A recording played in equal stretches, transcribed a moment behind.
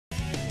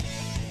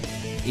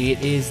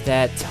It is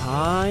that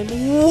time.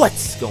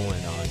 What's going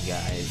on,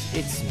 guys?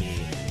 It's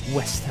me,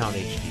 Westtown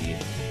HD.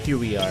 Here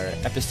we are,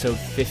 episode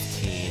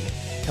 15,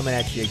 coming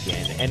at you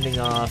again, ending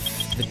off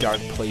the dark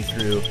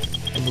playthrough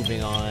and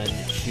moving on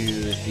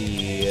to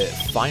the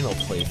final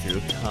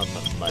playthrough come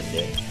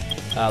Monday.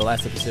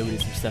 Last episode we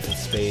did some stuff in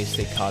space,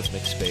 say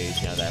cosmic space,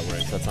 you know that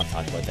works. Let's not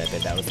talk about that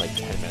bit. That was like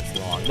 10 minutes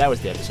long. That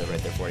was the episode right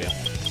there for you.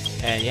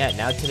 And yeah,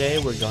 now today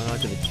we're going on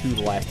to the two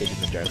last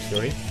stages of the Dark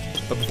story.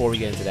 But before we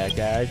get into that,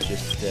 guys,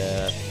 just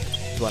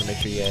want to make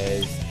sure you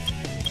guys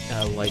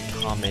like,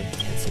 comment,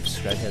 and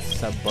subscribe. Hit that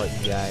sub button,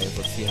 guys.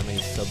 Let's see how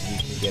many subs we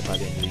can get by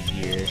the end of the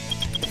year.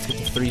 Let's get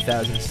to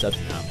 3,000 subs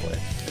in play.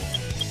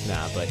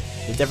 Nah, but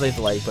you definitely hit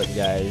the like button,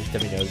 guys.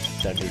 Definitely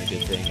knows that I'm doing a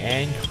good thing.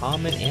 And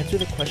comment, answer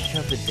the question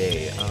of the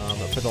day.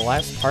 For the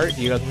last part,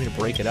 do you guys want me to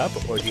break it up,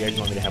 or do you guys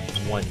want me to have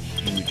one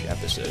huge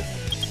episode?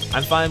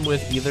 I'm fine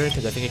with either,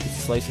 because I think I could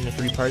slice into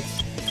 3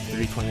 parts,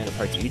 3 20-minute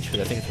parts each, because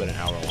I think it's about an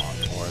hour long,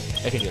 or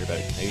I can do it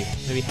about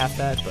maybe half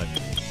that, but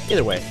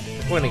either way,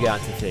 we're going to get on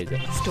to today's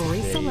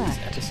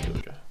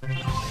episode.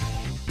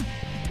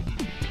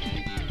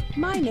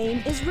 My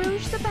name is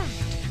Rouge the Bat,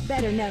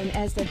 better known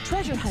as the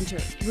treasure hunter,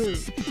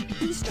 Rouge.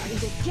 He's starting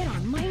to get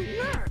on my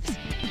nerves.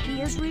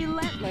 He is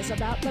relentless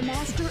about the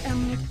Master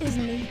Emerald,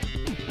 isn't he?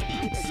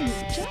 Why doesn't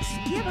he just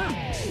give up?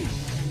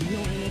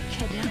 Annoying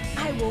echidna,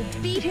 I will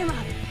beat him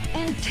up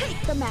and take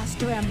the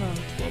Master Emerald.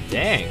 Well,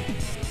 dang.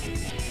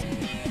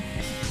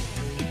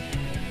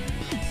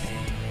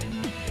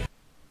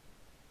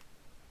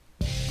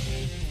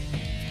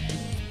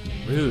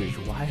 Rouge,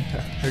 why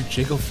are her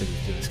jiggle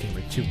fingers in this game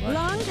are too much?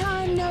 Long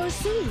time no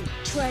see,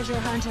 treasure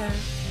hunter.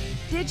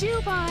 Did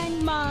you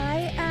find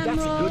my emerald?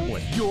 That's a good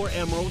one. Your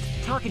emerald.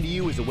 Talking to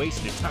you is a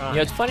waste of time.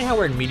 Yeah, it's funny how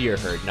we're in Meteor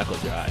Herd,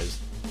 Knuckles your eyes.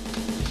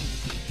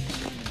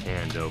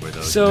 Hand over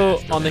those.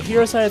 So, on the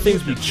hero side of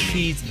things, we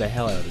cheesed the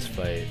hell out of this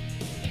fight.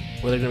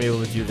 Whether they're going to be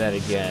able to do that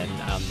again,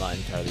 I'm not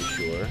entirely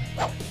sure.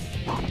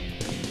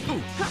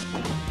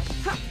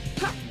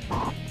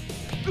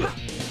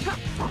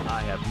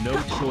 I have no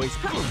choice.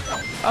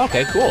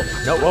 Okay, cool.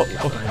 No, whoa.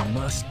 I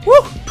must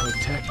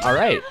protect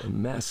Alright. the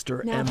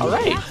Master Now, Emerald.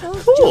 Alright,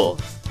 those cool.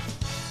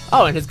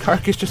 Oh, and his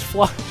carcass just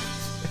flies.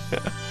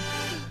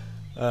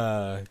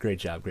 Great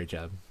job, great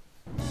job.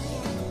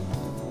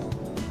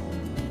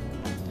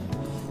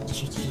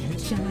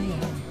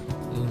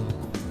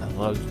 I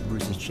love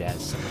Bruce's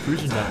jazz.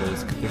 Bruce and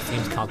Knuckles, their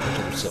themes complement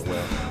each other so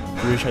well.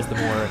 Bruce has the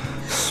more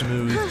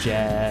smooth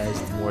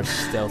jazz, the more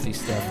stealthy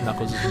stuff.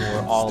 Knuckles is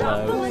more all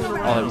out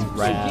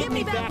rap,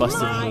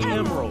 busted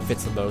move,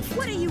 fits them both.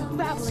 What are you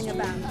babbling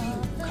about?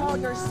 You call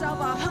yourself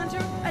a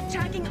hunter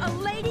attacking a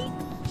lady?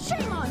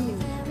 Shame on you!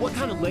 What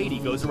kind of lady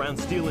goes around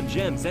stealing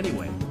gems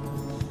anyway?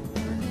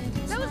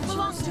 Those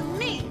belong to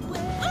me!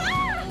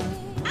 Ah!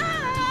 Ah!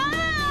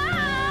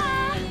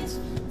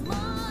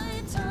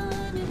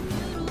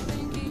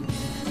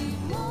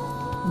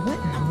 What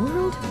in the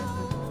world?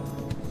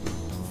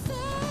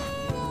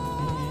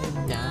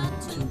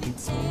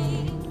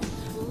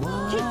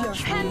 Keep your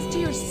hands to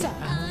yourself.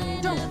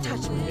 Don't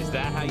touch me. Is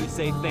that how you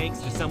say thanks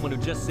to someone who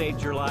just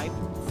saved your life?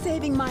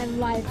 Saving my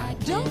life.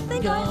 Don't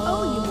think I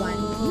owe you one.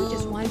 You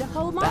just wanted to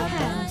hold my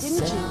hand,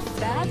 didn't you?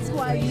 That's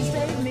why you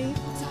saved me.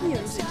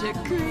 You're such a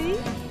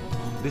creep.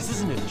 This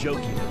isn't a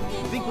joke, you know.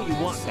 Think what you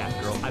want,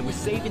 Batgirl. I was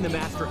saving the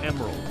Master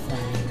Emerald.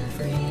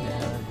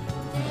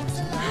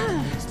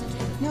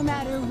 No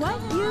matter what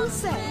you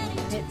say,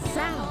 it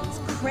sounds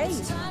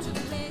crazy.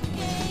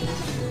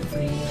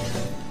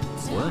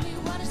 What?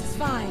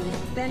 Fine,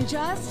 then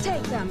just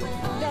take them.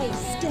 They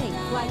stink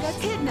like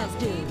echidnas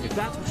do. If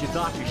that's what you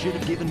thought, you should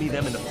have given me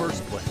them in the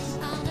first place.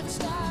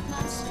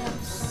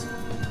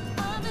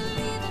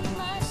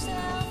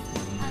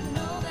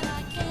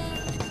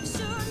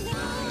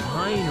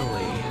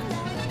 Finally.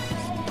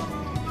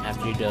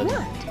 After he does.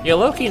 What? Yeah,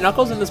 low-key,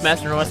 Knuckles and this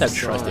Master Emerald must have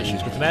trust issues,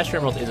 because the Master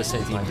Emerald is a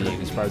sentient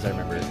being, as far as I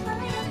remember it.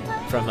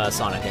 From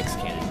Sonic X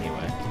canon,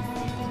 anyway.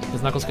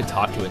 Because Knuckles can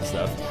talk to it and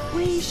stuff.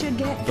 We should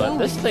get But going.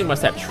 this thing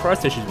must have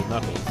trust issues with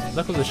Knuckles.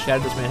 Knuckles has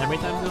shattered this man how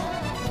many times now?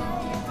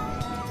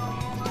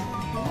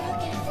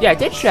 Yeah, it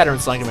did shatter in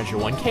Sonic Adventure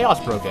 1. Chaos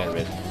broke out of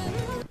it.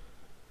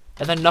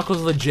 And then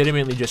Knuckles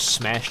legitimately just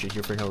smashed it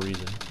here for no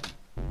reason.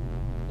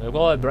 Like,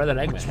 well, I'd rather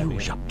than Eggman. What's have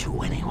Rouge it. up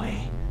to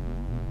anyway?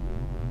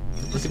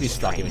 Look at these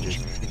stock images.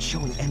 It's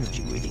showing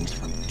energy readings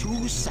from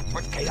 2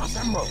 separate Chaos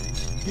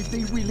Emeralds. Did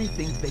they really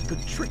think they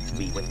could trick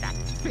me with that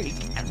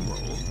fake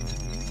emerald?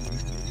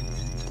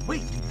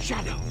 Wait,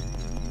 Shadow.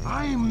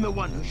 I'm the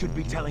one who should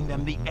be telling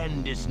them the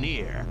end is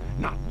near,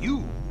 not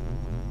you.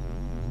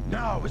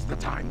 Now is the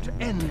time to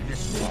end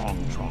this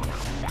long,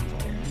 drawn-out battle.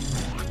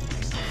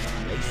 This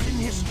place in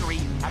history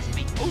as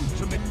the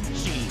ultimate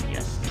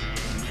genius.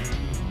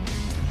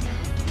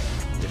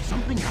 If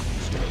something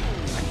happens to me,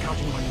 I'm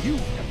counting on you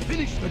to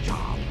finish the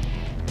job.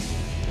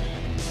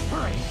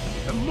 Hurry!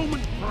 The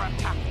moment for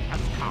attack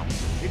has come.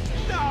 It's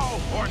now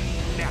or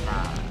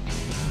never.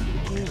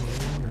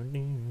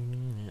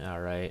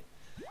 Alright.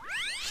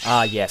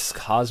 Ah, yes,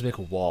 Cosmic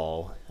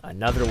Wall.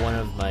 Another one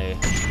of my...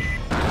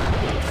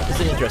 This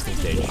is an interesting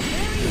stage.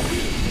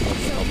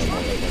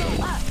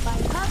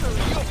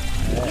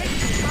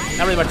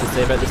 Not really much to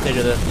say about this stage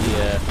of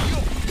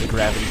the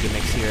gravity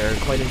gimmicks here.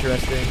 Quite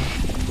interesting.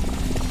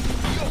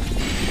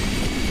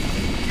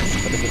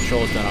 But the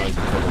controls don't always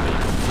control the way.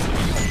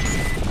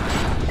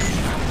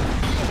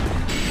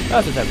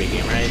 That's just every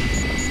game, right?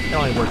 It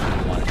only works when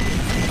you want it to.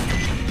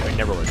 Or it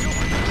never works when you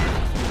want it to.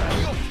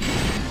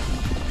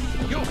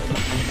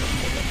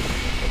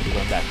 We're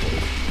going back,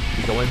 boys.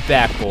 We're going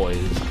back,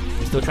 boys.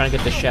 We're still trying to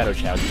get the Shadow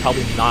Chow. It's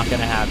probably not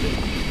going to happen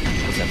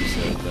this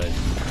episode, but...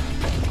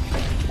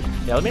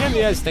 Yeah, let me know if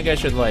you guys think I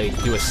should, like,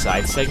 do a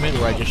side segment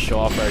where I just show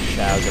off our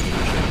Chow's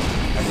evolution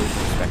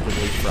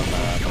respectively from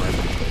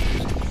everybody's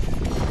playthroughs.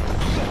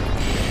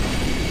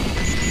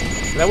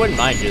 But I wouldn't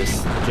mind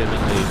just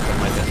legitimately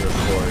putting myself to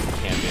record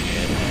camping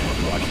it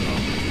and watching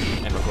them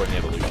and recording the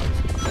evolutions.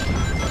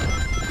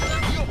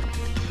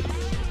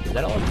 Is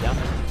that all down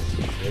there?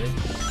 Really?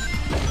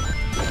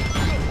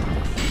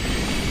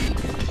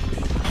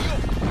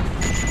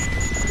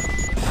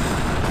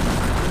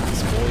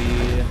 This boy...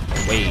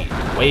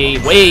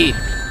 Wait!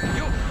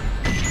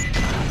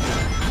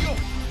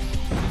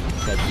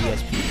 That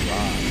DSP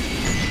drive.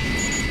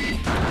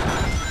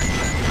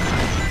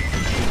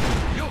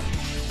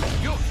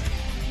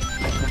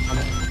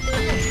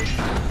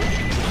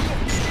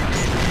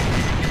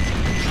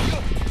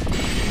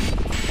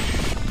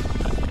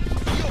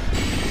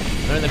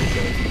 None of them can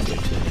go into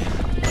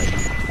like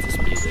this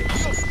music.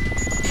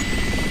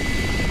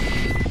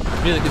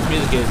 This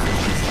music is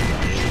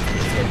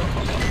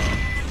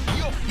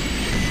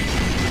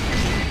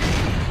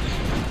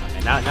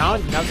and now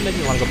it's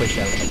making me want to go play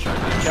Shadow the Hedgehog.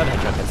 Shadow the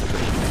Hedgehog has some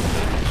pretty interesting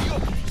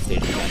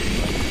stage design.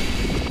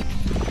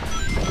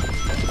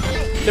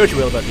 Say what you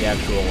will about the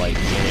actual like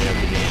canon of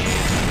the game.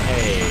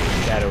 Hey,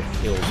 Shadow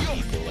kills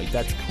people. Like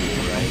that's cool,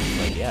 right?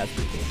 Like yeah, it's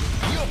pretty cool.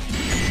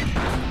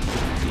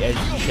 The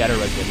Shadow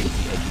Resident is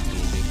the edgy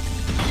music.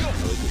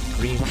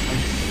 Green.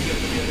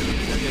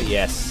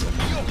 Yes.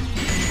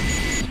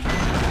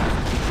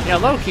 Yeah,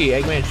 low key,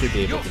 Eggman should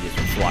be able to just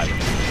fly with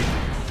this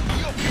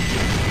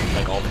thing.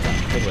 Like all the time.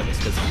 Think about this,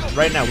 because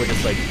right now we're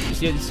just like, you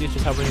see it's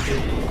just hovering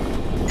through.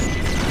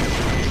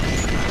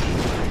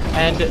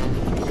 And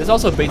this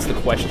also begs the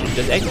question: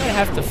 does Eggman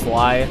have to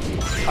fly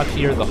up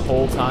here the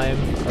whole time,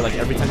 or like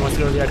every time he wants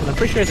to go to the air? Because I'm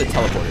pretty sure it's a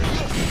teleporter.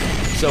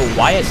 So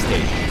why a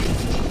stage?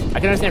 I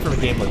can understand from a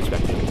gameplay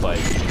perspective, but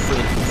for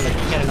the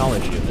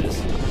canonology of this,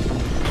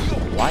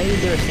 why is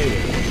there a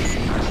stage?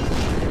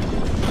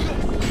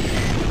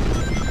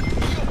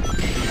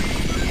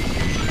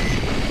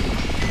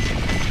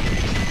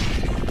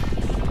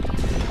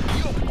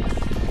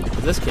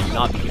 This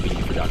cannot be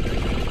convenient for Dr.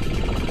 Eggman.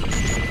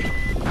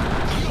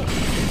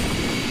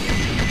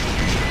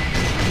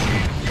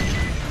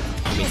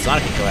 I mean,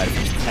 Sonic can go out of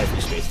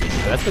space station,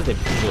 but that's because they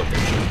blew up their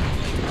ship.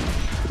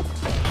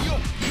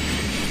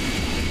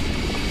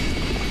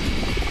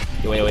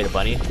 Yo, wait, a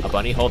bunny? A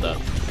bunny? Hold up.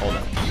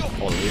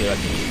 Leave it up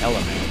to me. Hello,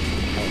 man.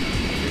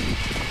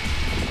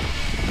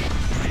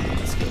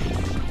 Let's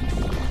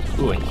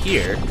go. Ooh, and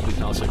here, we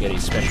can also get a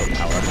special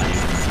power-up on you.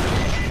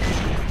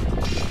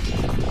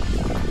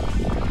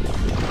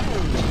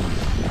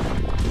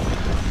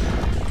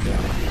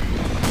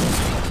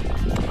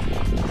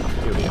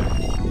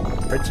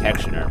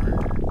 Protection armor.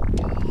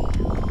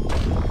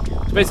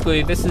 So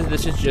basically, this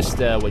is just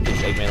what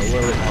gives Eggman a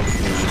little bit more of a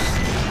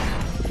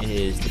boost in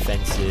his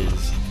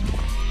defenses.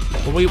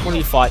 When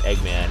we fought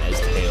Eggman as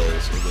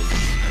Tails, it was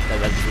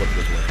that's what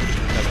was winning.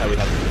 That's how we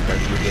have the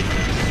Dark Blue.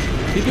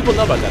 Few people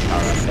know about that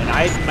power up, and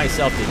I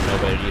myself didn't know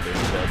about it either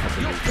until a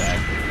couple years back.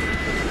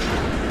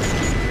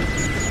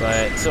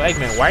 But so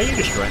Eggman, why are you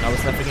destroying all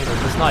this stuff again? Is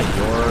this not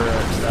your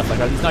stuff? Like,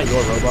 are these not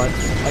your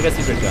robots? I guess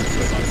these are Gun's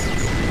robots.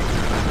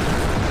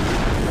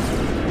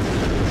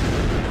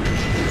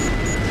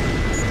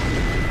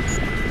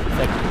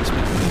 Technically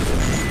speaking.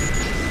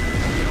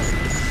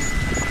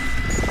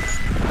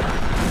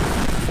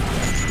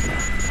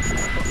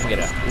 We get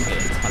a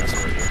ton of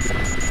story here.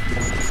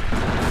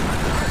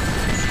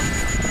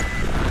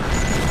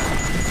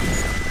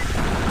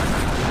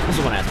 This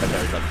is one aspect I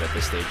always loved about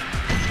this stage.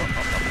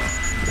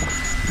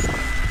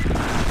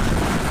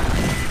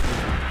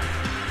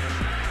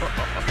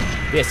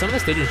 Yeah, some of the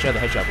stages in Shadow the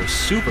Hedgehog were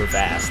super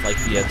vast, like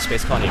the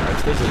Space Colony Arc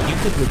stage. Like, you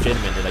could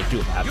legitimately like do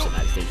laps on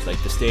that stage,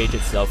 like the stage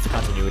itself, the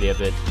continuity of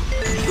it.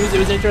 It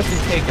was an interesting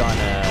take on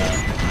the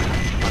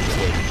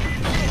stage.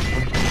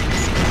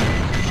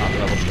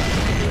 Level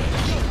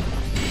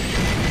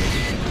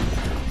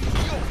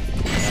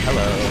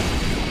hello.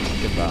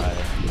 Goodbye.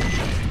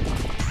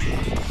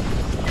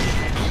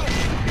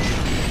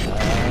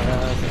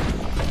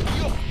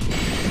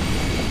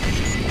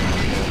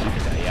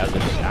 Yeah,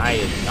 I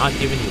am not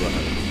giving you a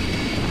hug.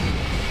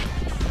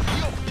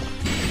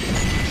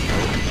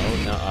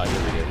 No,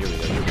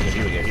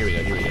 here we go.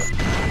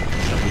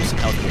 No, lose some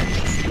health here.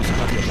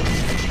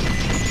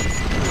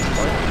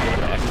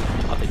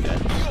 I'll take that.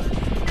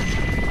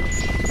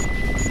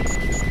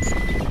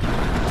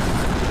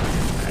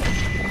 Right.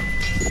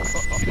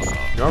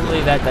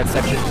 Normally that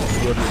section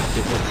would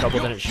be more trouble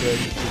than it should,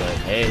 but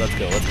hey, let's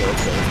go.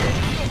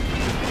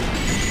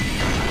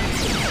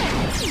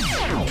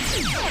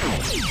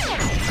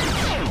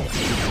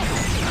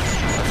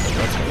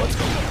 Let's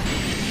go.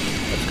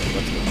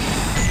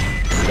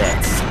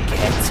 Let's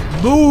get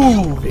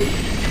moving.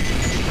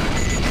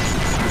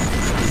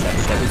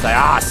 He's like,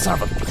 ah,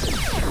 son of a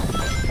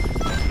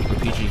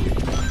PG.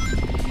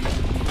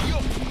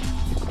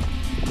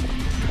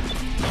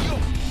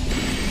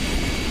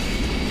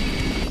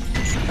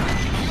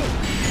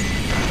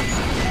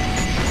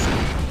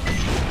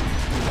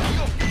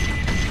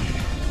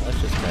 Let's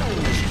just try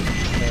this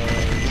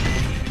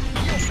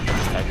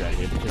tiger out of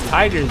here because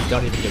tigers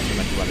don't even give so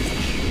much runners and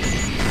shit.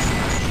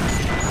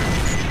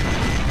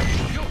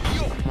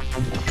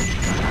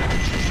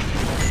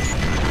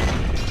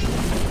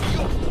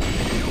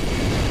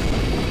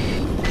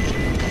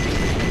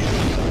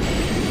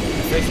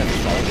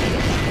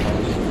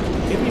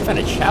 Maybe you found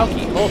a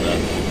Chowky. Hold up. I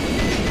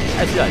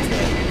just realized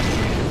that.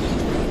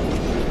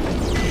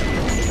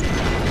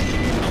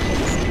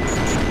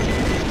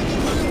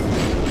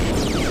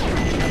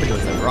 I've been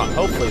doing something wrong.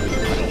 Hopefully we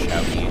can find a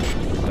Chowky.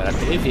 But I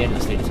believe the end of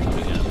the stage is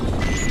coming up.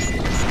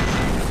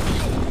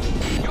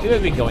 Maybe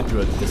I've been going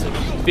through this a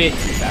bit too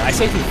fast. I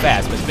say too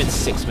fast, but it's been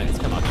 6 minutes.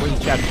 Come on, where's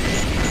the Chowky?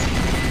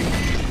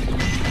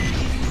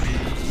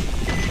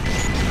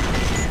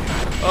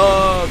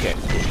 Okay.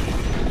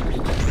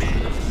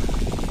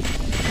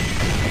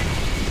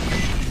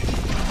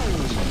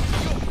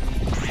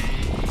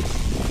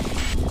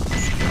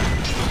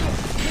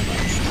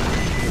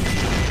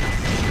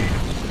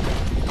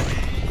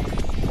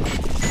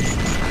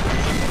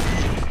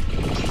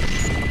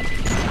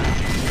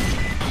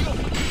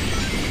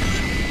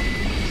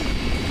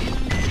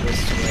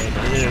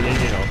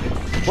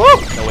 Woo!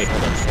 No, wait,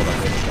 hold on.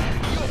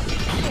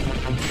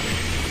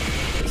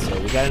 So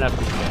we got enough.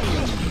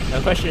 Now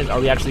the question is, are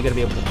we actually going to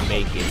be able to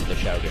make it to the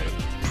Shouter?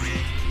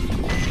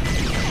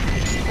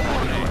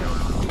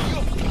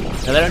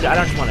 Now, I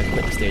don't just want to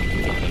quit the stage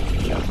and make it to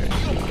the Shouter,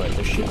 but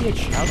there should be a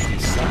Chowky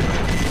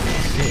somewhere.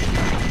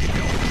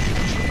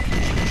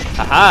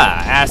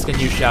 Haha! Ask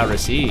and you shall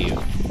receive.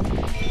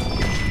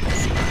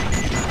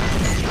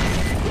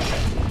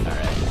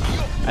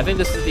 I think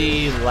this is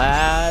the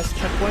last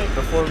checkpoint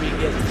before we get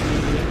to the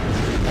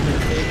end of the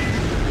stage.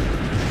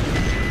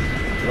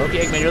 Loki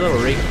Eggman, your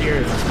little rig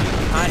here must be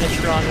kind of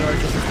strong in order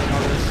to sustain all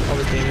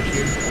this damage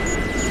here.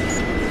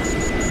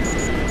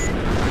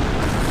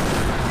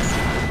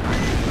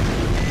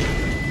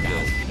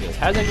 Yes.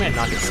 How does Eggman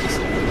not get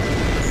seasick?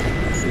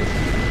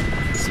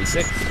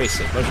 Seasick? Space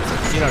sick, motion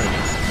sick. You know what I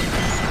mean.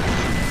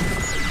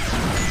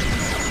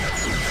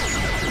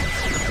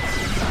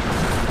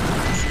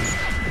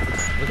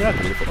 Look at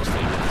how beautiful this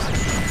thing is.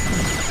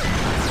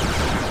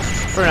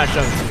 We're not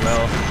showing too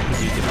well. We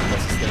do different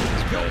classes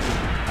things, but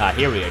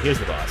here we go. Here's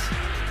the boss.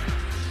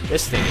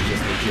 This thing is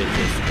just legit.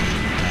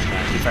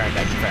 Keep firing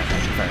back.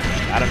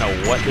 I don't know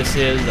what this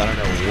is. I don't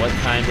know what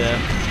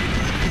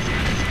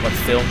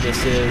film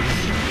this is.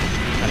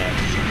 Kind of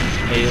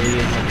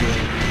alien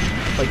looking.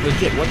 Like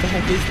legit, what the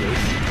heck is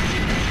this?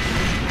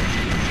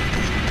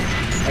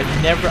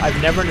 I've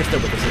never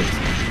understood what this is.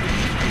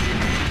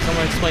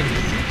 Someone explain to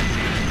me.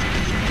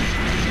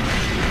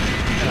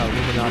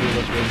 Illuminati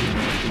looking.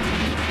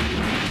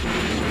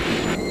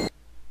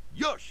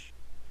 Yosh!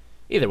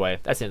 Either way,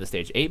 that's the end of the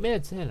stage. 8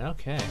 minutes in,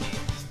 okay.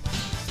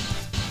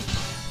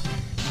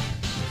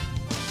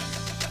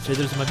 So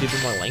this might be a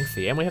bit more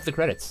lengthy, and we have the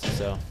credits,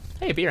 so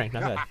hey, B rank,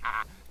 not bad.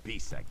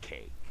 Piece of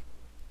cake.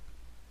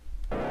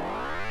 All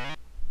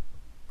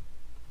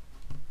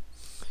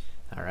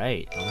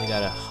right, only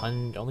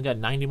got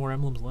 90 more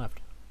emblems left.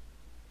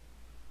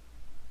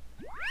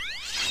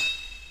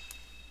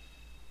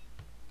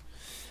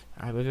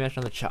 Alright, moving back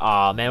on the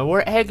aw, man,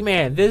 we're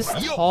Eggman. This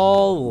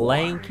tall,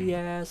 lanky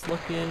ass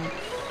looking.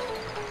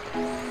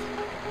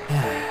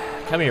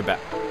 Come here, Bat.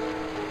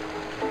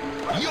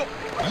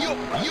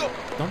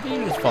 Don't think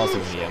you just fall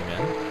asleep with me, Eggman.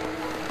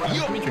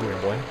 Come here,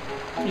 your boy.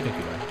 What do you think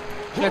you are?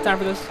 You got time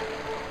for this?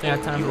 You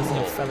got time for this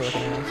little feather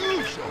looking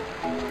ass?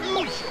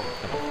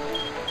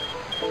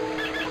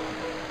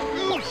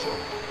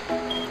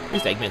 At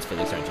least Eggman's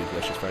feelings aren't too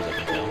glitchy as far as I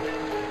can tell.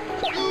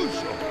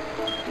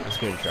 I'm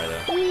scared to try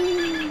though.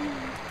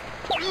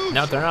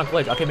 No, they're not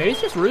glitch. Okay, maybe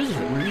it's just Rouge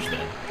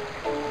then.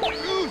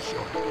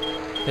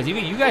 Because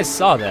you guys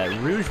saw that.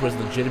 Rouge was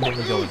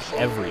legitimately going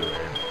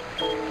everywhere.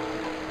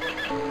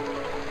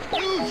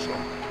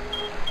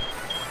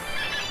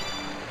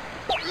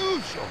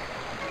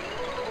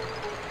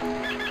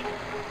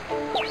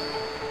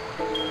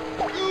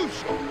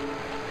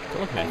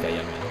 Don't look at that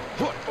young man.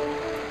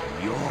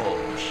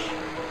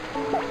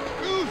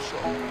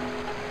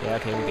 Yeah,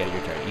 okay, we get it.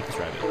 Your turn. Eat this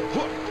rabbit.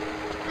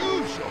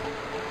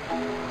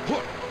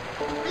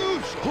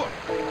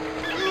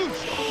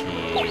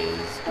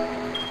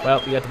 Jeez. Well,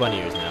 we got the bunny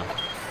ears now.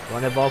 You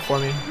want to evolve for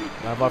me? You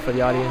want to evolve for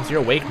the audience?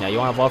 You're awake now. You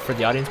want to evolve for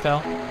the audience,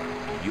 pal?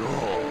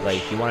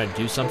 Like, you want to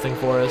do something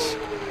for us?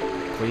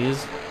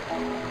 Please?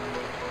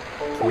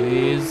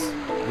 Please?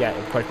 Yeah,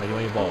 of course, man. You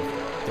want to evolve.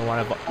 Don't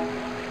want to evolve.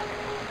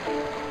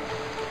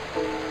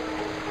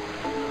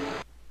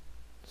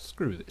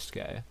 Screw this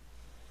guy.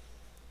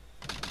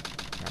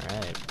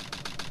 Alright.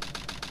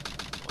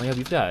 Oh yeah,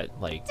 we've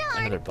got, like,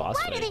 another boss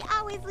Why do fight. they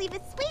always leave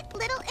a sweet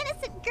little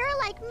innocent girl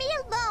like me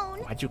alone?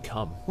 Why'd you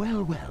come?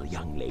 Well, well,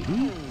 young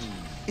lady.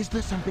 Is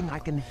there something I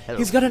can help?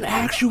 He's got an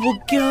actual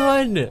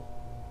gun!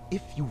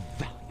 If you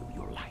value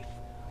your life,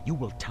 you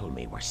will tell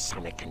me where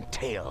Sonic and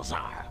Tails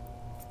are.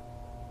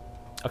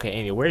 Okay,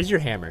 Amy, where's your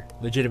hammer?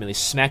 Legitimately,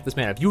 smack this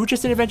man up. You were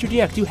just in Adventure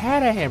DX. You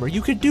had a hammer.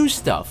 You could do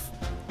stuff.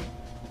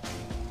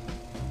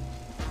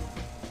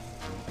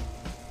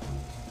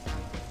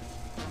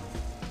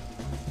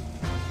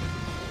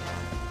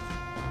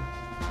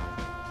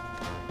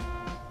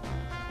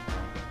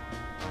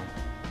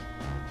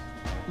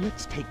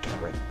 Let's take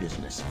care of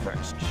business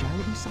first, shall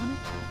we, Sonic?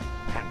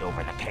 Hand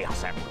over the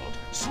Chaos Emerald,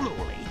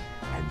 slowly,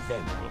 and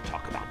then we'll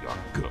talk about your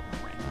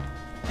girlfriend.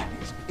 That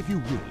is, if you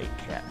really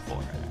care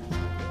for her.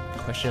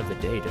 Question of the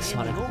day, does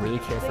Sonic really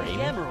care for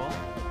Amy? Emerald,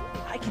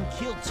 I can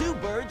kill 2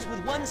 birds with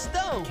 1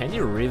 stone. Can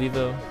you really,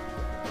 though?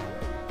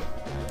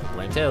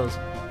 Blame Tails.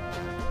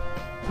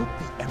 Put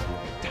the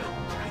emerald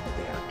down right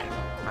there and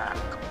back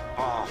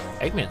off.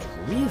 Eggman's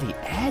really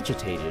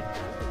agitated.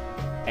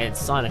 And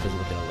Sonic is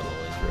looking a little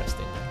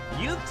interesting.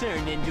 You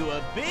turned into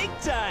a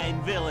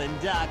big-time villain,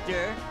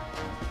 Doctor.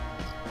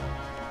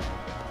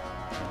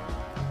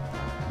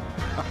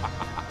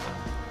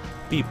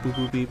 Beep, boop,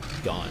 boop, beep.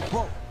 Gone.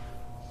 Whoa.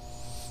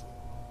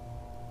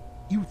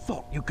 You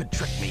thought you could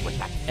trick me with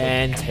that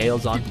And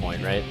Tails on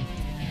point, right?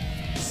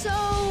 So,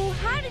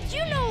 how did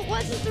you know it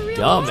wasn't the real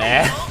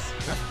Dumbass.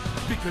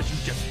 Because you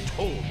just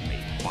told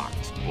me,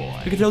 Fox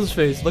Boy. Look at Tails'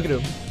 face. Look at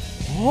him.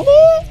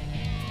 Oh!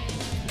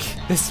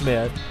 This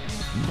man.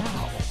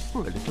 Now,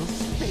 for a little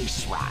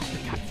space ride.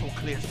 That full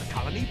clears the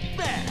colony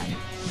bad.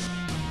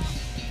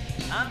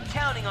 I'm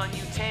counting on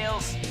you,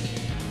 Tails.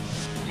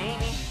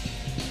 Amy,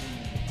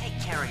 take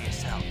care of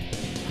yourself.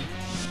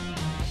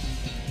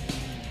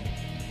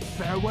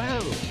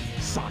 Farewell,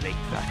 Sonic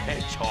the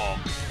Hedgehog.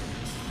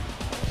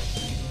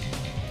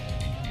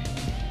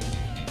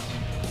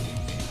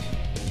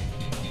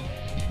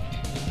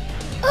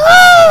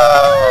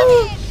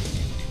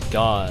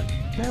 Gone.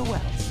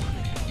 Farewell,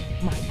 Sonic,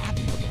 my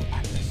admirable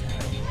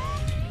adversary.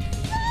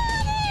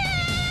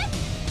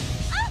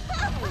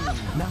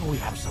 Now we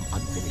have some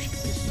unfinished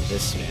business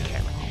This to take man. care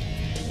of.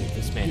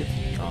 This man Give me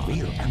is the gone.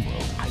 real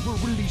emerald. I will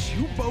release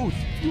you both.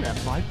 You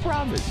have my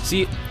promise.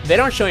 See, they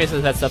don't show you some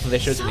of that stuff when they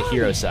show us in the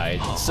hero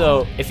side.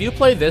 So, if you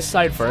play this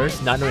side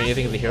first, not knowing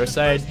anything of the hero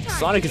side,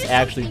 Sonic is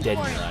actually dead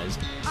in your eyes.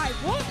 I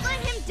won't let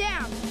him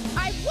down.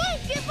 I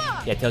won't give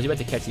up. Yeah, Tails, you about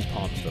to catch these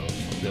palms, though.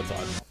 Real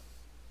talk.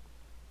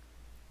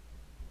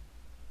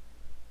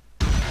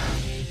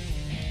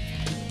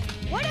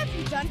 What have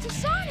you done to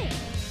Sonic?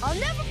 I'll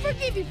never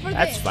forgive you for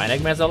That's this. fine,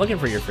 Eggman's not looking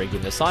for your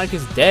forgiveness. Sonic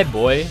is dead,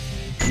 boy.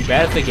 You're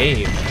bad at the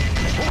game. I'll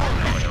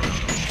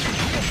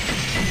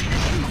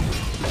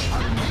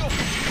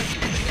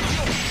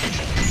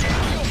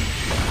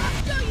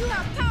show you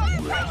how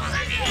powerful I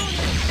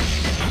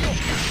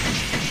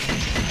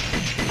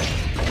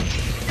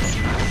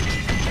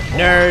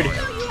Nerd! am. I'll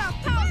show you how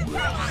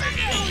powerful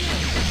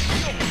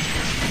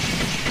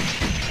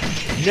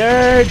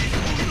Nerd!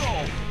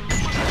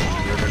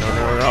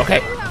 No.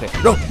 Okay.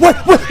 No, what?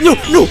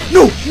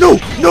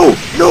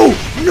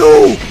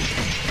 No!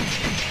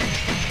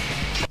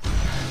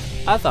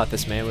 I thought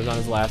this man was on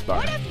his last bar.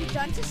 What have you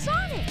done to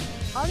Sonic?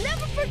 I'll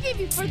never forgive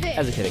you for this.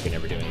 As a kid, I could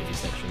never do any of these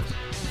sections.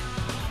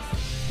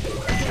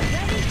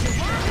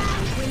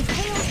 When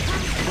Tails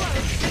comes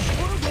close,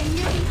 or when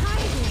you're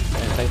behind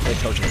him. And thankfully,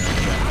 coaching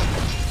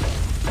around.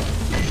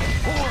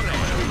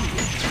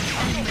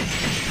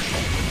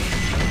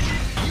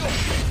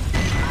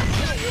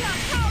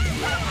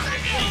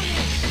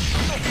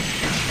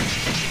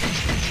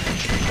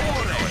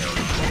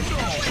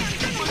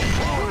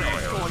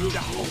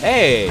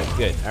 Hey,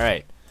 good. All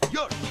right. I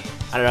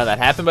don't know how that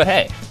happened, but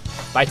hey,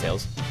 bye,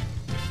 Tails.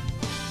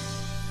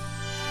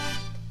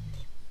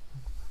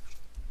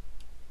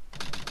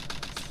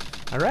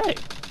 All right.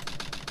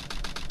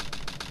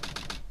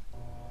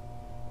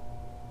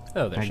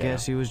 Oh, there's I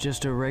guess he was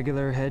just a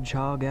regular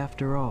hedgehog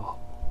after all.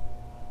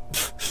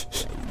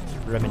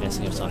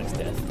 Reminiscing of Sonic's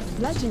death.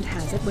 Legend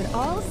has it when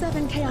all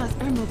 7 Chaos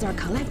Emeralds are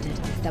collected,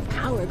 the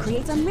power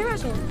creates a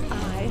miracle.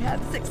 I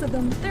have 6 of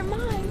them. They're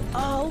mine.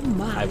 All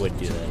mine. I would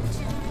do that.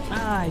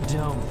 I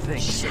don't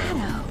think so.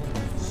 Shadow.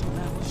 So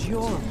that was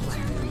your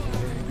plan from the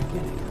very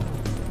beginning.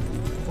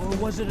 Or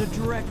was it a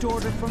direct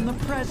order from the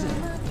president?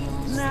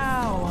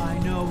 Now I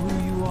know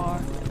who you are.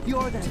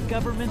 You're that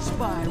government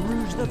spy,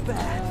 Rouge the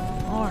Bat,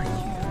 aren't you?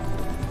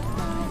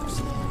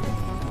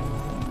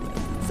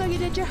 So you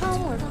did your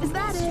homework. Is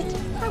that it?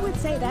 I would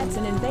say that's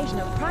an invasion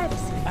of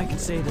privacy. I could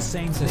say the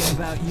same thing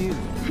about you.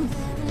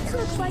 It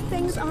looks like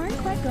things aren't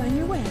quite going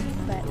your way.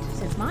 But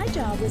since my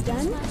job was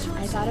done,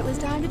 I thought it was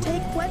time to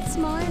take what's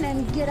mine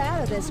and get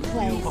out of this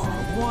place. You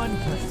are one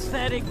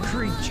pathetic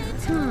creature.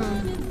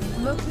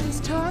 Look who's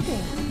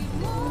talking.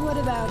 What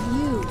about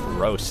you?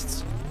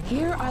 Roasts.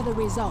 Here are the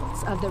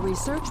results of the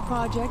research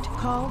project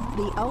called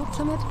the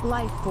Ultimate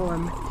Life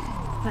Form.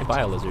 But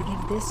Goodbye, lizard.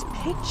 if this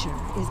picture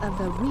is of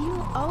the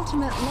real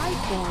ultimate life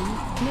form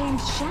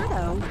named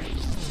Shadow,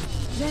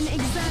 then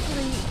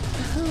exactly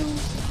who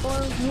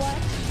or what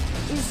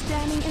is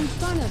standing in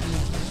front of me?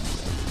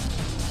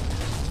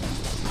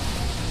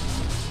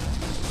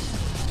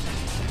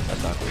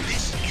 That's awkward.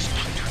 This is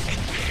Dr.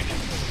 Eggman.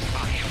 I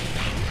have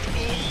found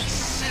all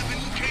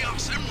 7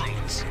 Chaos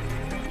Emeralds.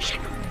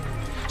 Shepard,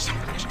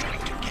 someone is trying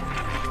to get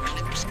the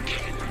Eclipse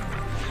cannon.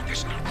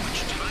 There's not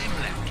much time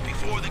left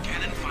before the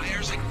cannon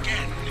fires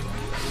again.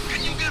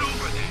 Can you get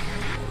over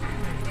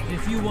there?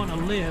 If you want to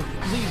live,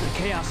 leave the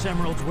Chaos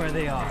Emeralds where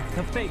they are.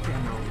 The fake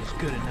emerald is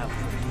good enough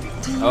for you.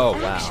 Do you Oh,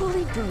 wow.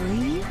 actually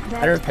believe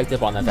that I never picked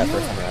up on that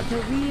first time you're around.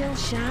 the real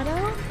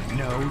Shadow?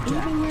 No Even your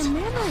doubt.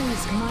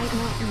 memories might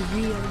not be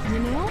real, you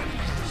know?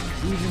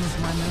 Even if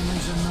my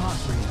memories are not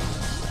real,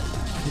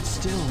 it's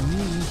still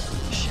me,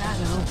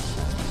 Shadow.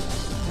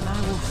 And I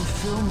will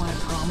fulfill my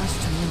promise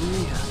to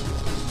Maria.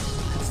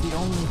 That's the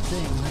only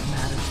thing that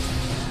matters to me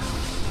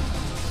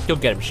now. Go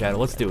get him, Shadow.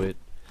 Let's do it.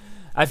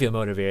 I feel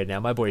motivated now.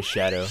 My boy's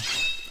Shadow.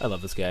 I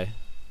love this guy.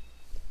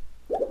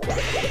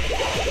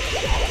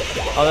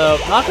 Although,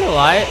 not gonna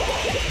lie,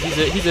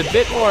 he's a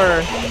bit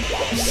more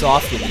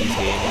soft in these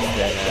games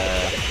than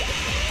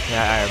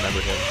I remember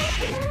him.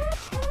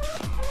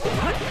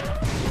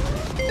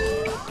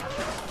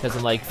 Because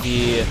in like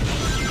in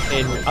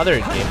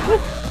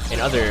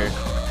other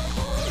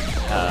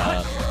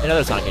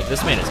Sonic games,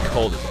 this man is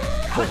cold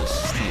as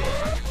steel.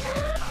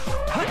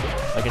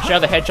 Like in Shadow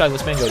the Hedgehog,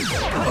 this man goes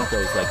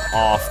like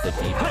off the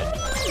deep end.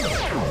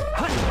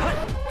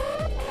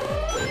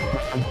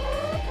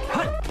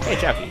 Hey,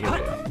 Chappie, here we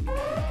go.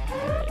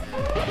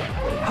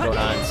 Going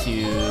on to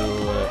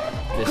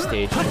this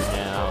stage here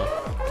now.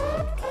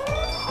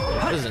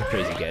 This isn't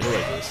crazy, guys. What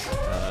is this? I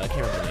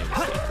can't remember the name of the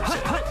stage per se.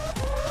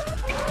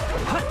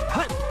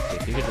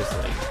 If you could just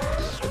like,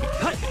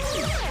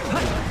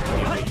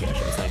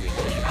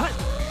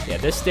 yeah,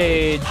 this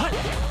stage,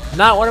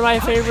 not one of my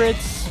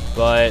favorites,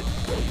 but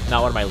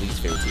not one of my least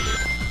favorites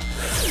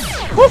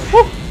either. Woo,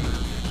 woo.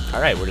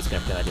 All right, we're just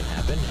gonna pretend that didn't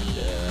happen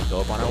and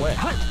go up on our way.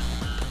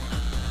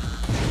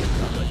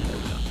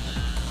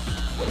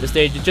 This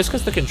stage, just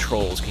because the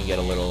controls can get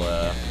a little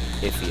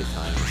iffy at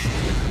times.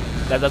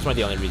 That's one of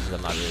the only reasons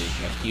I'm not really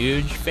a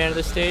huge fan of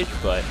this stage.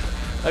 But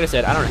like I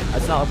said,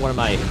 it's not one of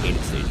my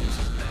hated stages.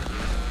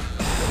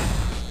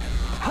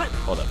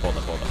 Hold up. Go.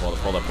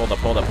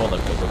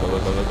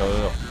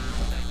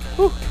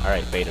 Whew. All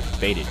right, baited,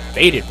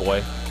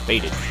 boy,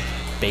 baited,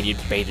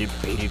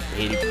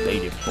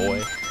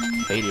 boy.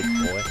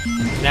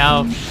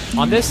 Now,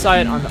 on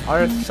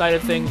our side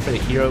of things for the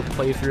hero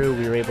playthrough,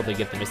 we were able to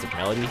get the Mystic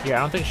Melody here. I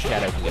don't think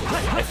Shadow can get it.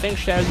 I think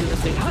Shadow's in this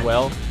thing as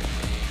well,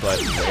 but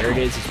where it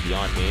is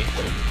beyond me.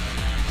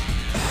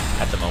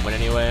 At the moment,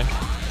 anyway.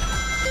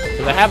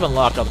 Because I have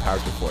unlocked all the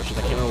powers before, just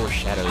I can't remember where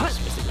Shadow's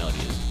Mystic Melody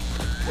is.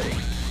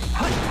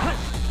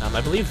 I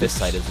believe this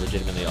side is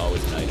legitimately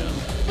always an item.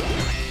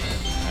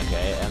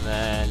 Okay, and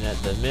then at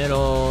the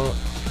middle,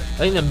 I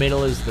think the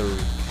middle is the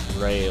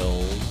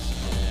rails.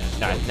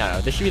 And, no,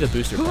 this should be the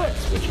booster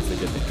packs, which is the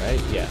good thing,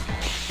 right? Yeah.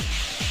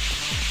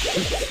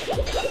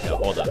 No,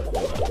 hold up.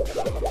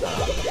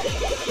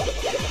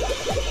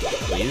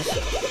 Please?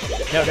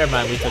 No, never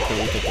mind. We took the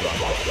wrong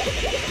one.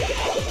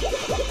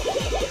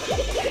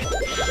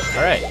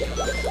 All right.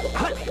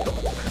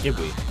 Did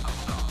we?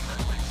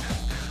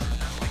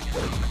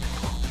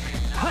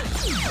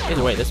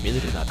 Either way, this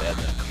music is not bad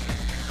though.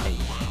 Hey.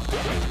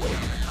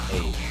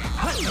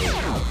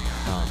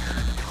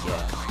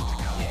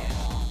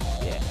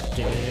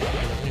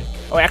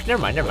 Yeah. Oh, actually,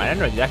 never mind. I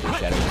know exactly what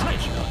Shadow's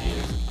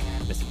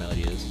Mystic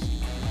Melody is.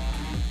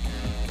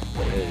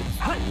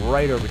 It's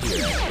right over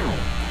here, actually.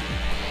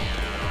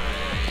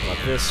 Come up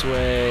this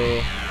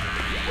way.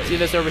 See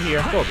this over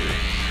here? Go over here.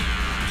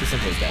 It's as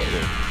simple as that.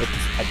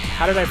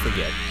 How did I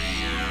forget?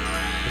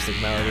 Mystic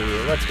Melody.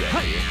 Let's get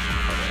out of here.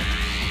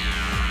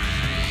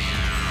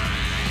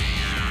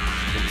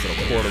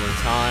 Little portal in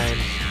time.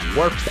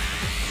 Warp.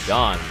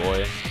 Gone,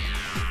 boy.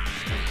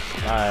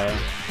 Bye.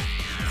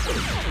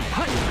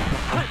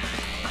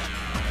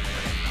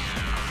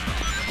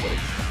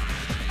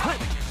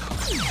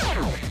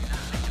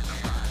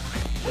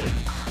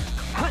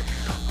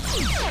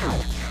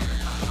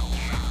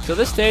 So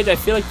this stage, I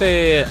feel like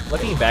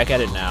looking back at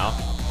it now,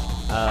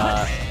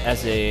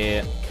 as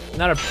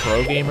not a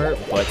pro gamer,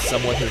 but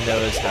someone who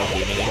knows how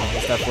gaming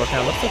and stuff work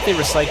out. It looks like they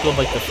recycled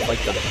like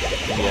the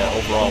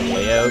overall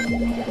layout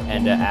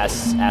and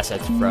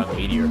assets from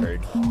Meteor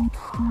Herd.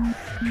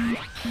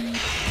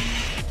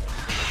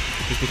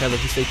 Just because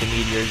like you say the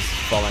meteors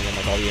falling and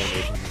like all the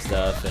animations and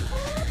stuff, and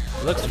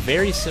it looks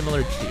very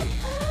similar to.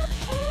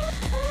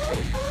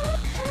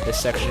 This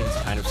section's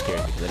kind of scary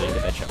because I didn't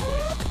get that checkpoint.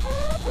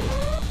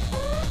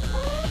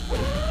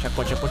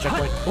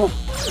 Checkpoint. Oh!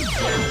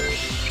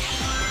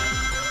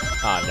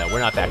 Ah, no, we're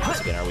not back to this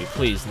again, are we?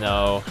 Please,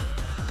 no.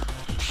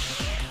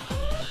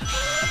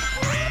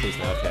 Please,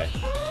 no, okay.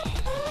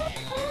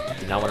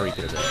 Do not want to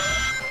repeat it.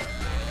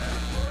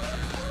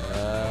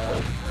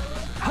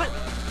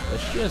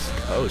 Let's just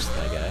coast,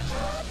 my guy.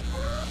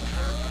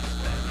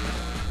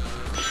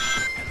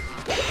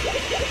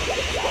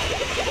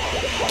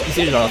 These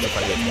stages are also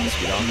fun to get to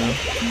speed on though.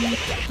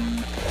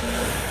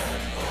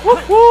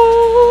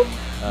 Woo-hoo!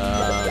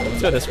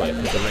 Let's go this way,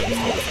 because the ring is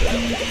still this way.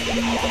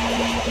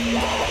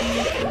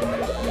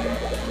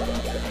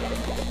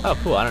 Oh,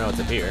 cool. I don't know what's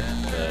up here,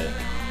 but...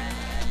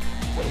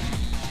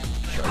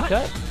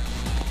 Shortcut?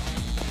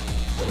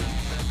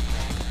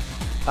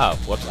 Oh,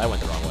 whoops. I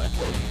went the wrong way.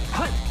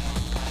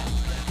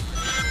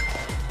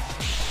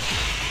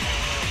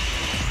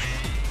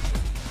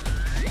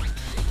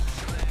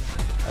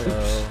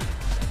 Hello.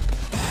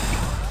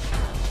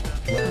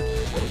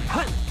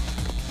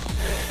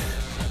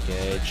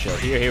 Okay, chill.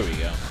 Here we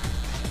go.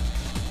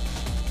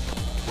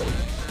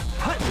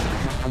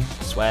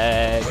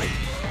 Swag.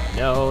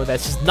 No,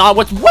 that's just not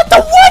what the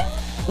what?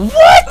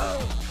 What?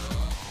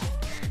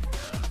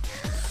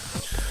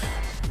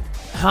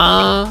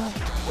 Huh?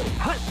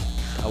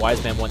 A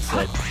wise man once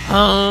said,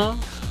 huh?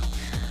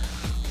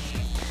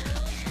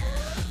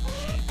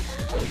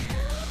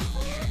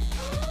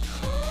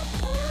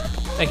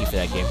 Thank you for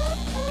that game.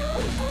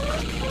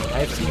 I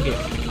have seen a game.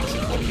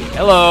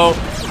 Hello!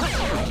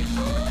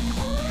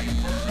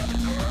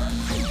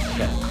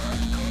 Okay.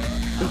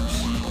 Oops.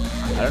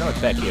 I don't know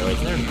what's back here. Wait,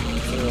 is there...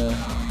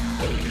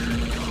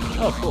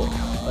 Oh, cool.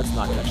 Let's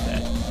not touch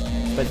that.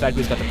 But the fact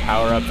we've got the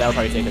power up, that'll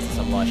probably take us to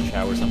some launch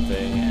tower or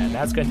something, and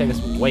that's gonna take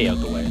us way out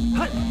the way. So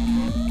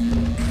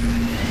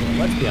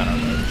let's be on our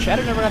way.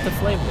 Shadow never got the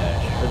flame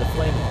dash, or the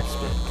flame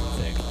spin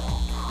thing.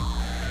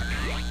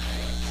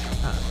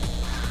 Huh.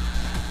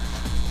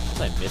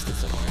 I missed it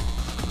somewhere.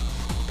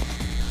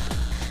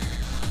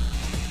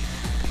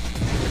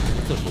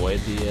 Let's avoid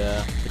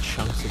the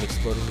chunks of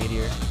exploding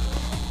meteor,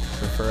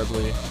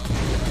 preferably.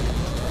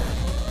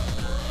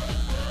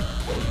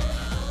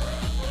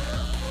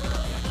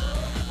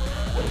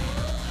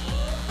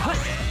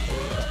 Okay.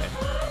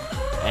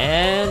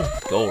 And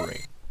goal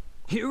ring.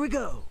 Here we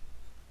go.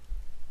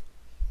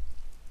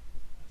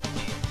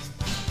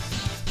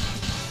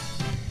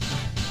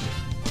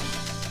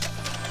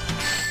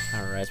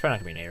 Alright, it's probably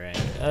not gonna be an A rank.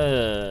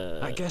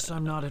 I guess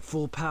I'm not at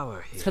full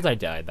power here. It's because I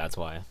died, that's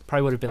why.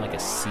 Probably would have been like a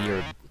C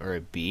or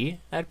a B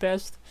at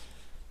best.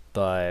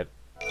 But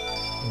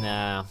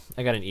nah,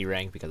 I got an E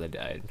rank because I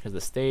died. Because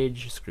the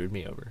stage screwed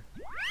me over.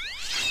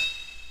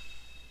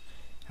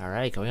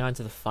 Alright, going on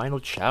to the final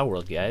Chow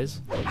World,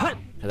 guys.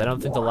 Because I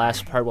don't think the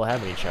last part will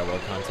have any Chow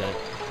World content.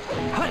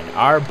 And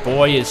our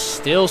boy is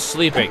still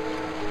sleeping.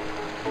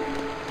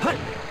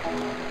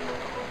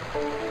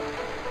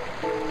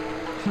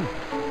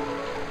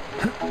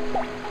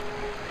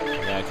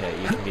 Okay,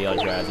 you can be all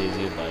drowsy as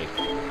you'd like.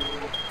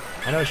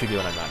 I know what you do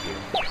when I'm not here.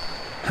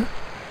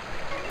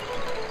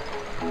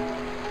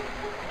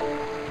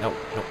 Nope,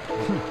 nope.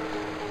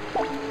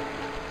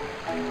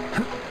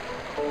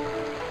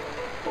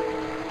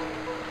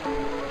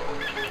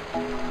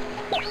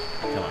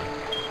 Come on.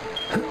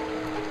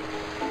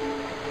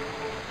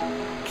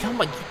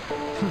 Come on.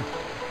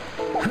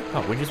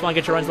 Oh, we just want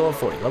to get your runs to level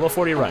 40. Level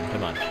 40 run,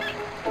 come on.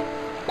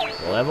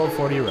 Level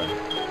 40 run.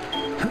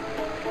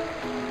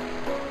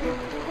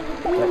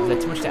 Is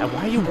that too much to add?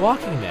 Why are you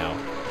walking now?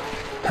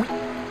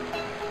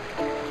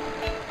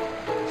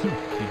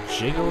 You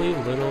jiggly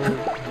little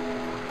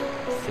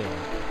thing.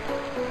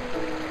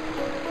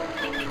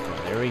 Oh,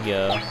 there we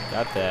go.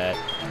 Got that.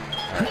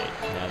 Alright,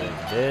 now then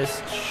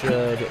this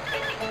should...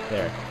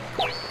 There.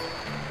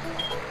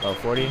 Level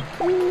 40?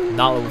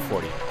 Not level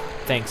 40.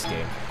 Thanks,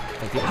 game.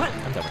 Thank you.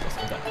 I'm done with this.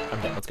 I'm done.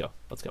 I'm done. Let's go.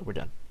 Let's go. We're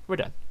done. We're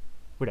done.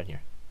 We're done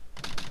here.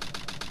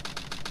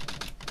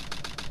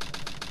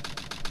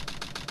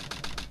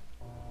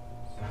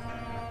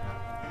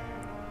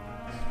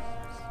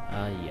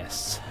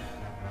 Yes.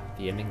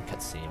 The ending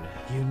cutscene.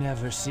 You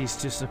never cease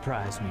to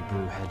surprise me,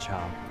 Brew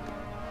Hedgehog.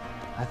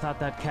 I thought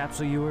that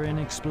capsule you were in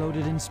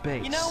exploded in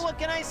space. You know, what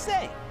can I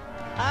say?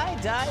 I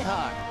die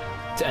hard.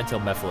 Until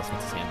Mephiles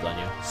gets his hands on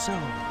you. So,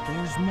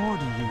 there's more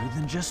to you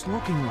than just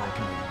looking like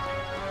me.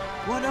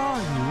 What are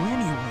you,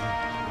 anyway?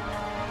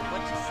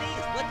 What you see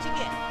is what you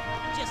get.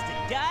 Just a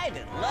guy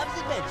that loves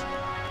adventure.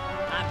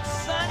 I'm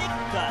Sonic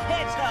the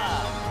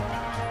Hedgehog.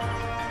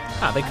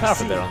 Ah, they cut off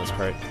a bit on this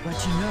part. But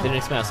you know, Didn't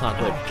expect it's not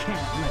good. I can't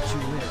let you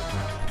live.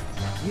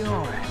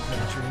 Your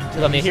adventure.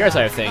 Because on the hero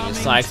side of things,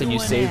 Sonic said you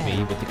saved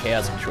me with the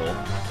Chaos Control.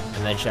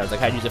 And then Shadow's like,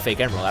 how'd you use a fake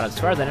emerald? As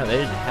far as I know, they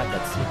didn't have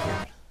that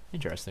secret.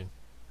 Interesting.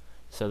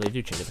 So they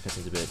do change it because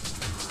it's a bit.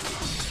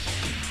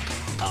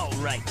 All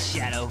right,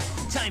 Shadow.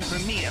 Time for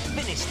me to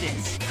finish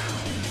this.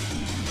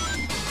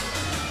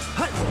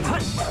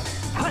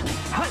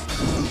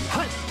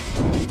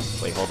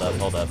 Wait, hold up,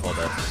 hold up, hold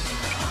up.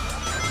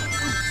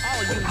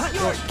 I'll use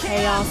your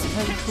Chaos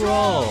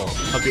Control!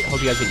 Hope you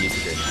guys get used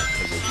to doing that,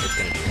 because it's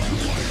gonna be a lot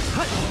more.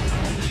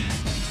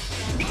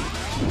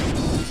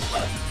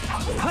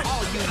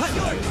 I'll use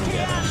your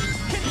Chaos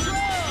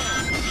Control!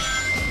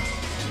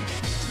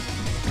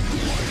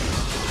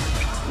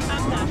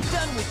 I'm not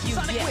done with you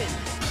yet.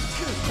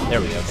 There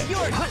we go, okay.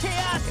 Your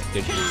Chaos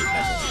Good to you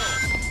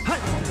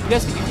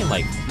guys you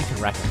can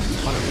rack up a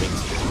ton of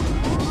rings here.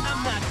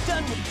 I'm not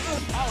done with you.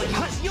 I'll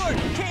use your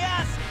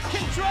Chaos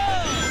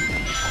Control!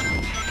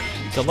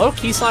 So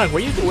low-key Sonic,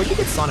 where'd you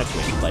get Sonic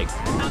from? Like,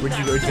 where'd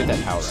you get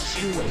that power up?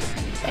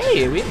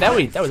 Hey,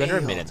 that was under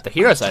a minute. The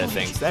hero side of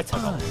things, that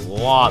took a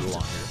lot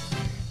longer.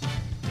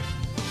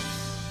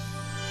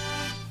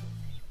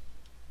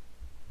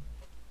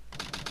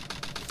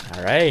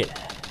 Alright,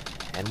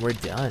 and we're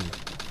done.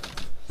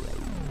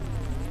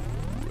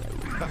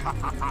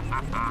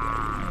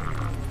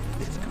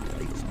 This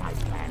completes my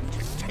plan to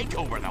take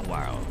over the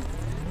world.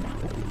 Now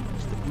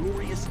begins the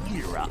glorious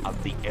era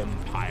of the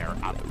Empire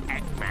of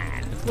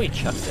Eggman. Wait,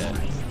 chuck that.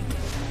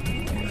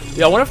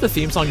 Yeah, I wonder if the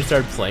theme song just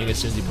started playing as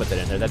soon as you put that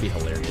in there. That'd be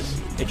hilarious.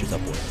 Hit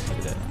yourself with it. Look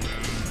at that.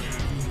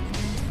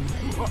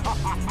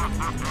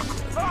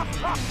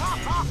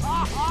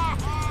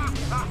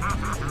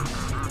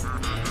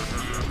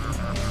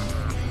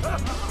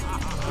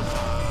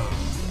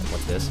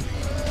 What's this?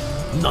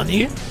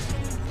 Nani?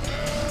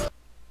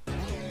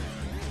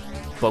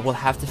 But we'll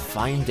have to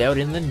find out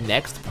in the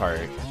next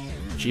part.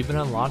 Achievement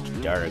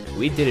unlocked dark.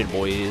 We did it,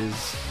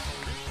 boys.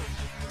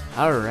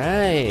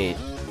 Alright.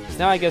 So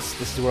now I guess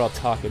this is where I'll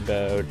talk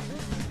about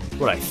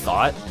what I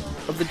thought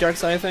of the dark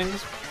side of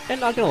things. And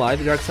not gonna lie,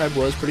 the dark side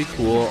was pretty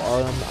cool.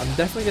 I'm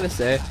definitely gonna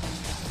say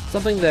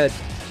something that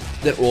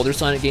older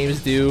Sonic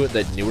games do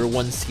that newer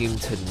ones seem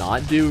to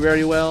not do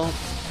very well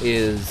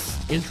is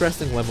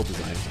interesting level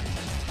design.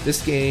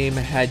 This game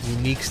had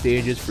unique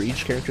stages for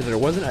each character. There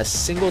wasn't a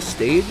single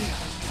stage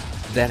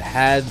that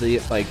had the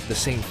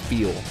same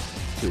feel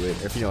to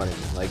it, if you know what I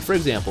mean. Like, for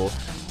example,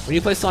 when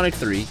you play Sonic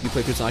 3, you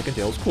play through Sonic and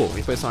Tails, cool. When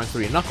you play Sonic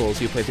 3 and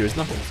Knuckles, you play through as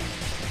Knuckles.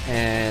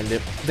 And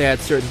they had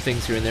certain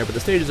things here and there, but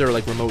the stages are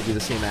like remotely the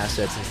same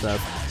assets and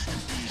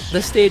stuff.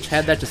 This stage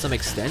had that to some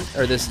extent,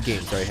 or this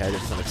game, sorry, had it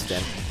to some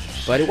extent,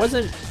 but it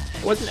wasn't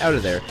out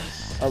of there.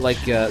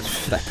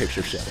 That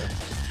picture of Shadow.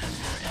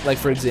 Like,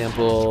 for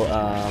example,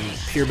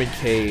 Pyramid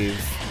Cave,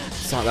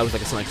 that was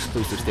like a Sonic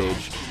exclusive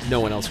stage. No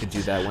one else could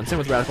do that one. Same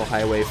with Radical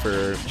Highway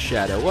for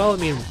Shadow. Well, I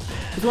mean,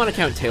 if you want to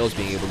count Tails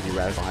being able to do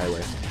Radical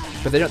Highway,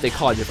 but they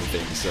call it different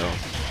things, so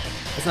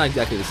it's not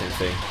exactly the same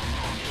thing.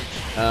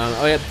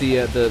 Oh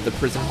yeah, the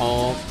prison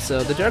hall.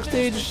 So the dark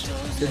stage,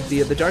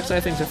 the dark side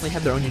of things definitely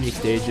had their own unique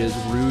stages.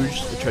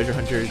 Rouge, the treasure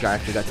hunter,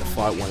 actually got to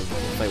fight one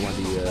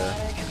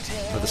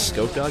of the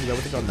scope dogs. Is that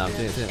what they call them? No, I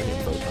think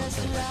photons.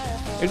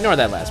 Ignore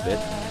that last bit,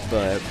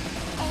 but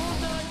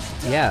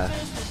yeah,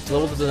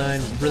 level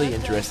design really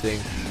interesting.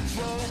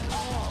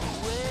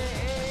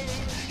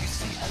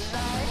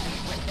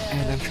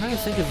 And I'm trying to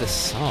think of this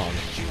song.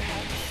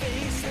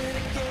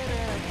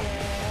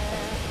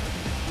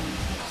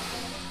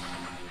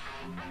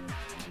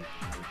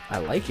 I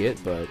like it,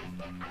 but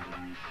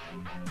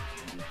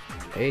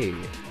hey,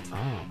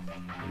 oh,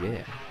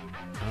 yeah,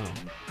 oh.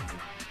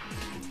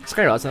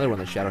 Skyrot's another one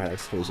that Shadow had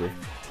exclusive.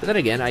 But then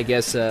again, I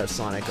guess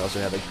Sonic also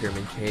had like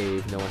Pyramid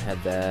Cave. No one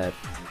had that.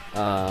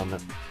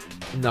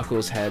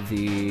 Knuckles had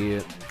the...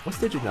 What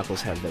stage did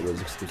Knuckles have that was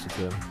exclusive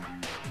to him?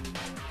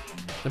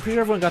 I'm pretty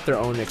sure everyone got their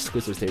own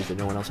exclusive stage that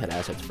no one else had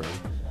assets from.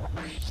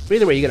 But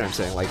either way, you get what I'm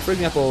saying. Like, for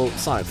example,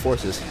 Sonic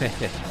Forces.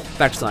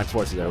 Back to Sonic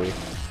Forces, are we?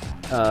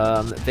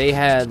 They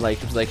had, like,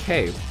 it was like,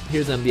 hey,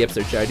 here's the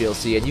episode Shadow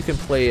DLC, and you can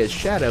play as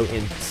Shadow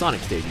in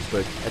Sonic stages,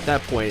 but at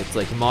that point, it's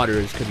like,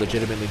 modders could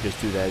legitimately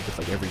just do that with,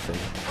 like, everything.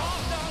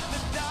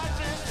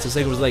 So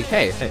Sega was like,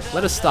 hey,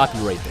 let us stop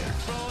you right there.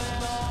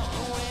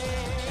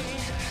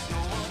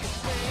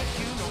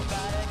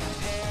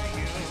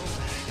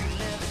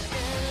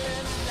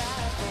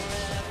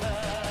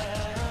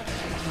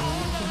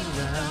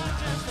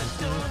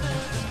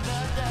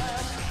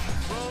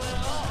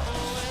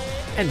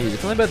 And music.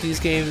 Something about these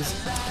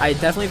games, I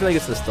definitely feel like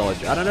it's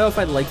nostalgia. I don't know if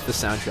I'd like the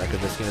soundtrack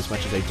of this game as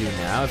much as I do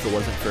now if it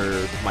wasn't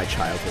for my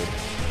childhood.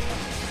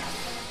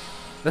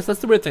 That's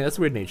the weird thing. That's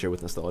the weird nature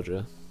with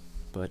nostalgia.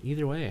 But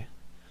either way,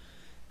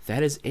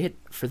 that is it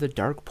for the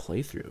Dark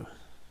playthrough.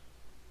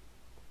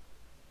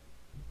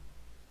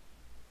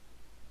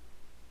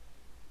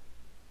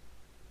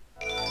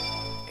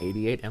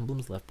 $88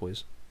 emblems left,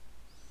 boys.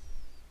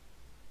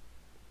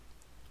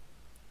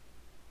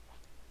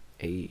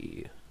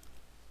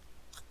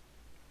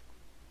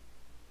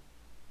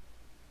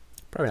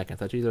 Probably not gonna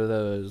touch either of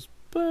those,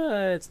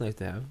 but it's nice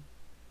to have.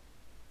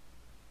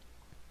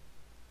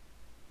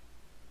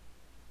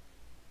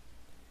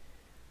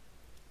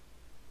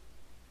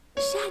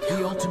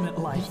 The ultimate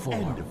life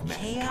form.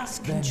 Chaos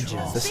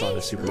Vengeance. This song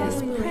is super good.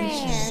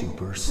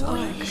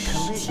 Supersonic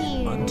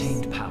collision.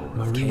 Untamed power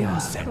of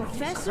chaos.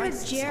 Professor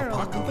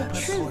Gerald. The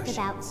truth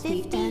about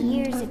 50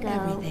 years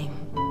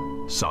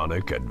ago.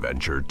 Sonic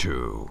Adventure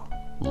 2.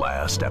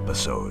 Last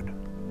episode.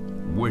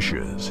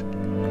 Wishes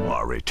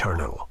are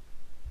eternal.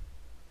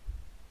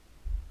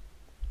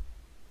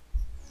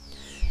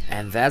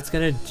 And that's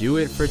gonna do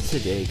it for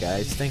today,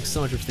 guys. Thanks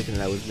so much for sticking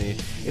it out with me.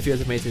 If you guys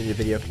have made it to the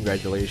video,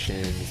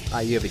 congratulations.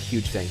 You have a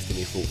huge thanks to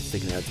me for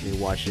sticking it out to me,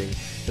 watching,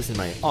 listening to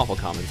my awful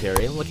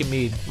commentary, and look at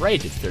me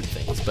rage at certain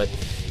things. But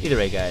either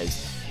way,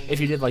 guys, if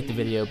you did like the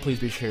video, please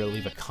be sure to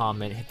leave a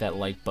comment, hit that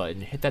like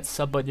button, hit that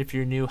sub button if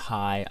you're new.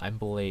 Hi, I'm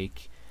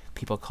Blake.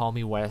 People call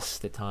me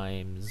West at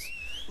times.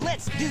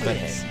 Let's do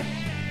this.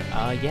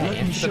 Yeah, Let me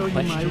answer show the you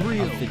my question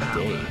real of the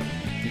power. day.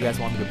 Do you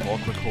guys want me to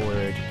bulk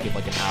record, give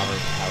like an hour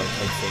type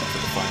thing for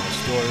the final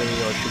story,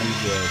 or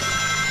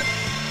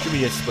should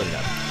we just split it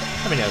up?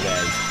 Let me know,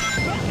 guys.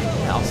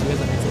 And also, if you guys